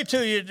so I say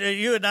to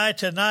you and I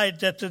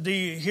tonight that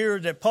here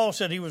that Paul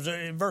said he was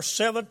in verse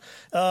 7,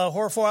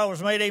 wherefore I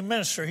was made a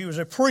minister. He was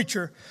a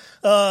preacher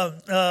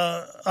of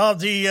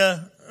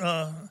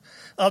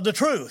the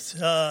truth.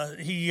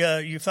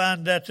 You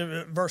find that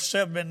verse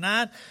 7 and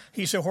 9,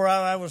 he said, where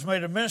I was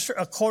made a minister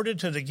according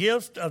to the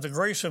gift of the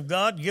grace of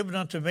God given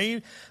unto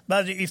me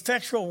by the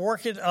effectual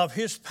working of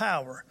his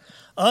power.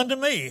 Unto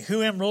me,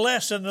 who am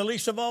less than the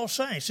least of all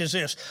saints, is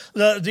this.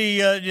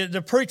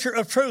 The preacher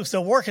of truth,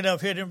 the working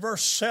of it in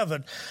verse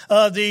 7.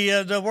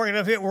 The working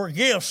of it were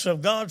gifts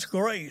of God's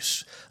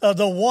grace.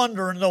 The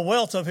wonder and the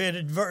wealth of it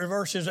in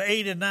verses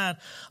 8 and 9.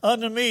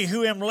 Unto me,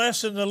 who am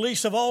less than the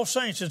least of all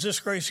saints, is this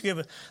grace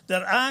given,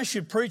 that I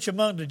should preach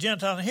among the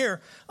Gentiles. And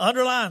here,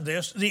 underline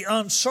this, the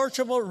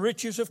unsearchable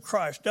riches of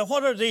Christ. Now,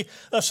 what are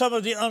some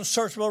of the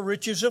unsearchable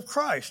riches of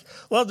Christ?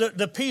 Well,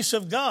 the peace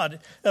of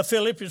God,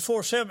 Philippians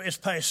 4:7, is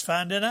past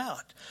finding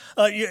out.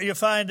 You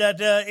find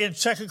that in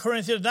 2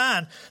 Corinthians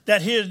 9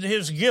 that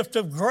his gift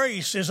of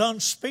grace is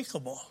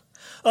unspeakable.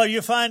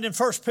 You find in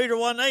 1 Peter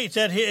 1:8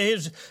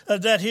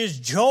 that his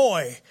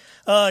joy.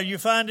 You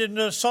find in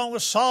the Song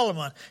of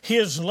Solomon,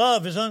 his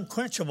love is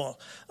unquenchable.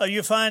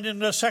 You find in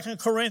 2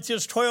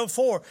 Corinthians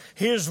 12:4,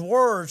 his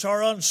words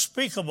are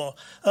unspeakable,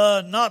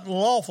 not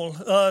lawful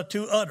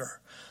to utter.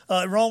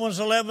 Romans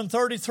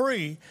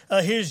 11:33,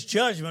 his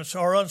judgments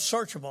are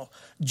unsearchable.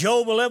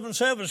 Job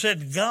 11:7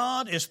 said,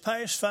 God is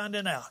past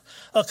finding out.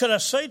 Could I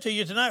say to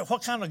you tonight,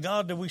 what kind of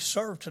God do we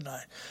serve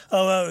tonight?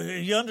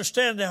 You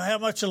understand how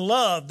much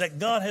love that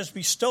God has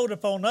bestowed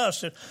upon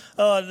us,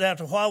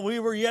 that while we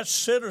were yet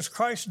sinners,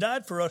 Christ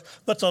died for us.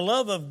 But the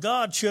love of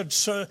God should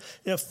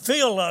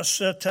fill us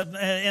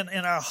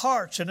in our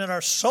hearts and in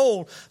our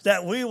soul,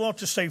 that we want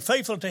to stay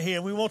faithful to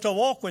Him. We want to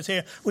walk with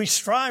Him. We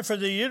strive for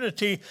the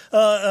unity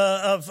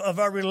of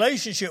our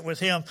relationship with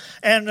Him.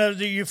 And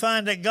you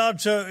find that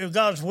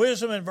God's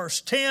wisdom in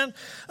verse 10,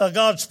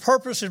 God's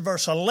purpose in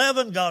verse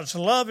 11, God's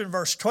love in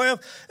verse 12,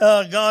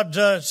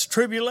 God's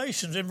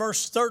tribulations in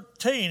verse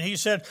 13. He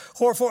said,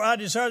 wherefore I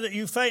desire that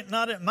you faint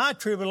not at my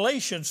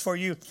tribulations for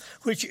you,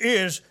 which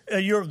is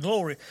your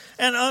glory.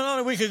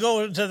 And we could go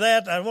into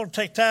that. I won't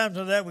take time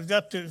to that. We've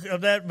got to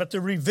that. But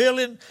the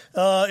revealing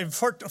in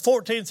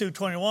 14 through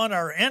 21,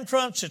 our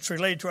entrance, it's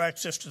related to our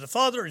access to the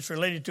Father. It's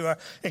related to our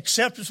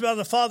acceptance by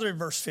the Father in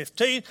verse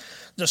 15.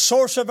 The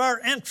source of our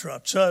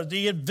entrance,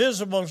 the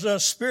invisible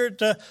Spirit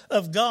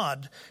of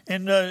God.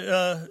 In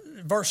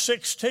verse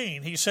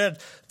 16, he said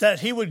that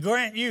he would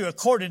grant you,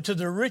 according to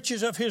the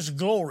riches of his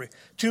glory,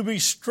 to be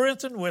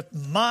strengthened with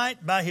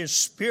might by his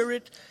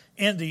Spirit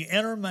in the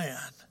inner man.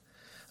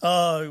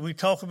 We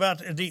talk about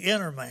the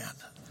inner man,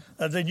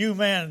 the new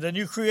man, the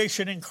new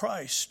creation in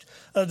Christ,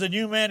 the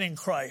new man in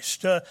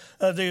Christ, the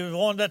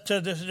one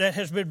that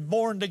has been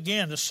born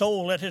again, the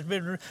soul that has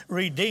been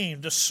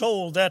redeemed, the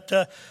soul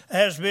that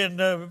has been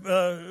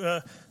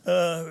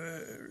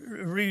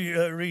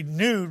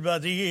renewed by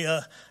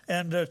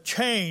and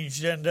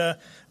changed, and the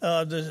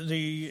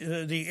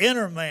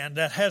inner man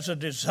that has a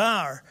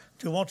desire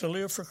to want to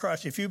live for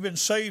Christ. If you've been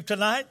saved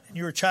tonight and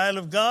you're a child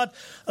of God,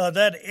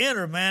 that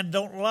inner man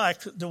don't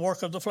like the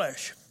work of the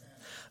flesh.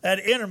 That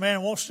inner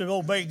man wants to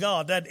obey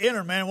God. That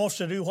inner man wants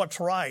to do what's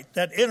right.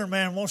 That inner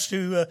man wants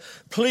to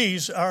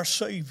please our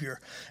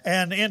Savior.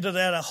 And into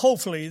that,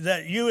 hopefully,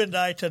 that you and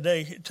I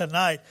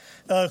tonight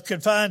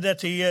can find that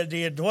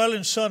the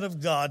indwelling Son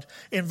of God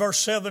in verse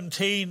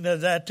 17,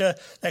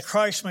 that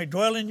Christ may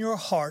dwell in your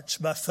hearts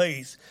by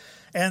faith,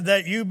 and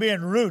that you being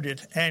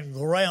rooted and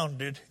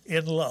grounded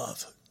in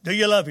love. Do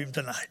you love him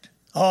tonight?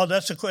 Oh,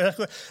 that's a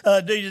question.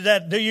 Do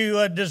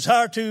you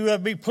desire to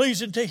be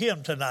pleasing to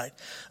him tonight?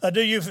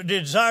 Do you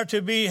desire to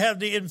have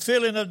the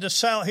infilling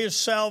of his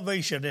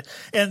salvation,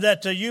 and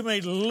that you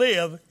may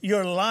live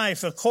your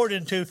life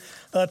according to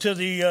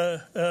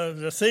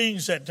the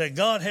things that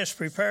God has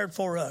prepared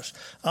for us?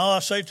 I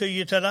say to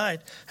you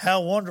tonight, how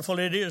wonderful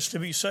it is to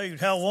be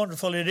saved. How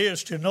wonderful it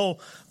is to know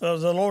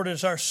the Lord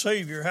is our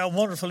Savior. How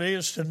wonderful it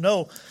is to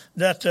know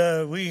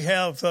that we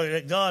have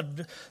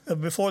God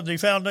before the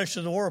foundation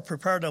of the world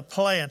prepared a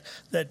plan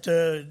that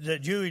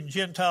Jew and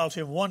Gentiles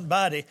in one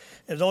body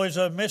is always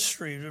a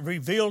mystery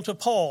revealed to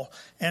Paul,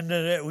 and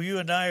that you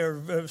and I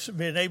are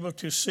being able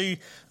to see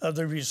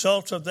the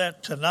results of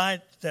that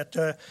tonight. That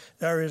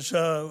there is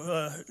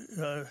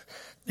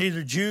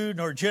neither Jew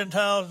nor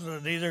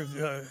Gentiles, neither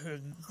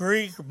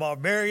Greek or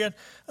barbarian.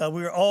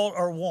 We all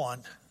are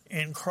one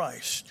in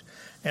Christ,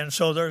 and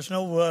so there's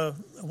no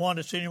one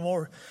that's any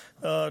more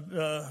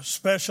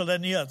special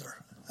than the other.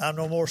 I'm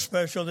no more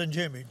special than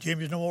Jimmy.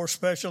 Jimmy's no more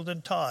special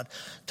than Todd.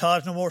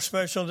 Todd's no more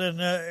special than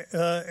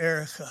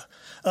Erica.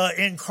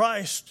 In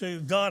Christ,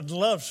 God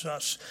loves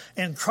us.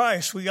 In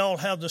Christ, we all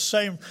have the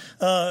same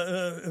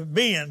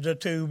being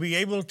to be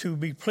able to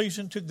be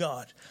pleasing to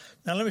God.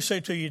 Now, let me say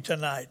to you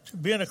tonight,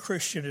 being a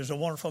Christian is a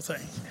wonderful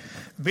thing.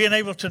 Being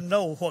able to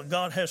know what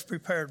God has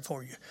prepared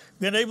for you.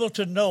 Being able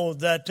to know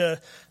that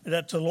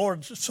the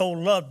Lord so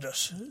loved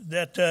us,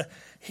 that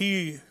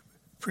he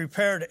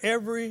prepared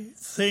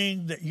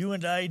everything that you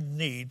and I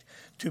need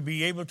to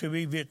be able to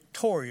be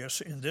victorious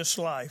in this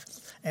life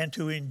and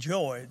to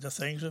enjoy the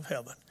things of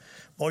heaven.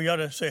 Boy, you ought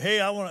to say, hey,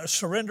 I want to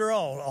surrender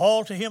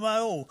all to him I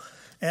owe,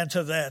 and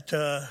to that.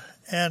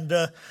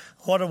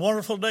 What a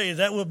wonderful day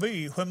that will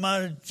be when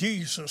my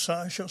Jesus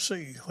I shall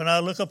see, when I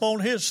look upon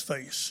his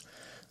face,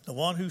 the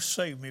one who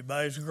saved me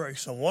by his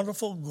grace, a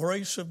wonderful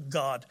grace of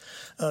God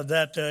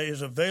that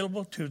is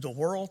available to the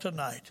world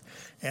tonight.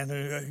 And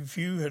if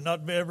you have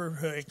not ever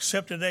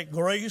accepted that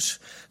grace,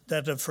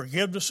 that the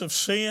forgiveness of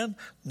sin,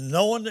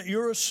 knowing that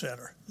you're a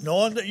sinner,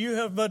 knowing that you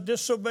have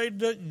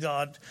disobeyed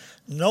God,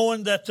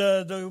 knowing that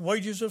the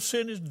wages of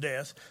sin is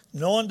death,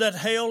 knowing that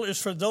hell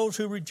is for those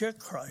who reject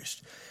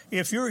Christ.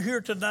 If you're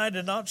here tonight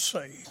and not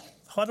saved,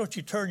 why don't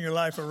you turn your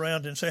life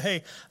around and say,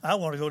 hey, I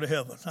want to go to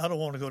heaven. I don't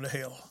want to go to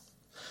hell.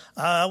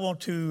 I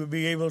want to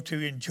be able to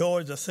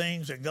enjoy the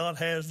things that God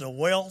has, the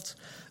wealth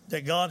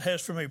that God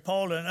has for me.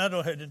 Paul, and I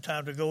don't have the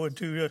time to go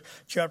into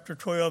chapter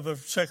 12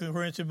 of 2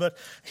 Corinthians, but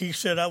he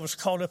said, I was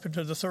caught up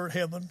into the third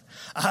heaven.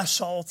 I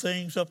saw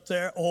things up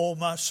there, oh,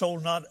 my soul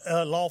not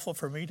lawful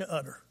for me to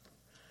utter.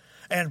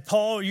 And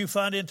Paul, you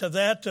find into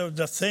that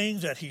the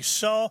things that he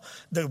saw,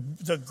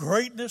 the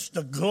greatness,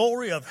 the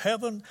glory of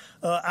heaven.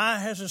 Eye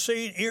hasn't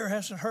seen, ear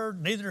hasn't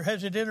heard, neither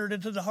has it entered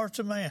into the hearts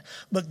of man.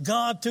 But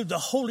God, through the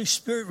Holy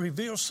Spirit,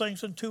 reveals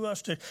things unto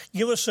us to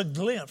give us a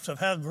glimpse of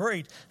how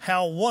great,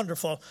 how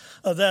wonderful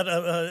that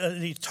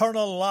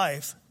eternal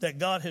life that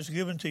God has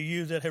given to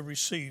you that have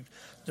received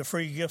the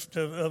free gift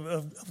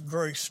of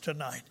grace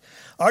tonight.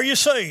 Are you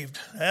saved?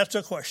 That's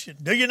the question.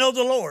 Do you know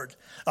the Lord?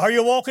 Are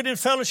you walking in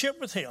fellowship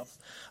with him?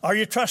 Are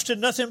you trusting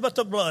nothing but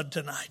the blood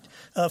tonight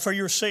for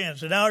your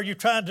sins? And now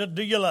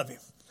do you love him?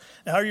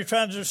 Now are you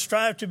trying to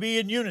strive to be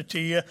in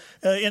unity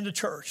in the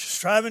church?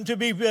 Striving to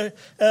be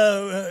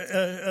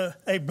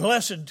a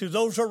blessing to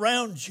those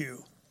around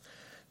you?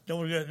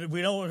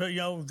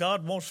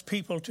 God wants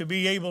people to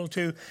be able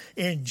to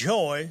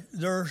enjoy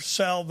their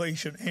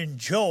salvation,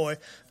 enjoy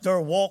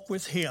their walk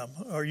with him.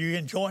 Are you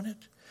enjoying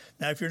it?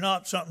 Now, if you're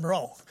not, something's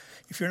wrong.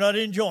 If you're not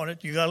enjoying it,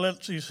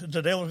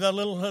 the devil's got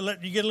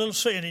let you get a little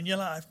sin in your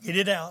life. Get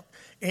it out.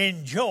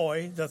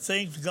 Enjoy the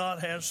things God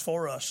has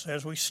for us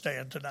as we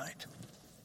stand tonight.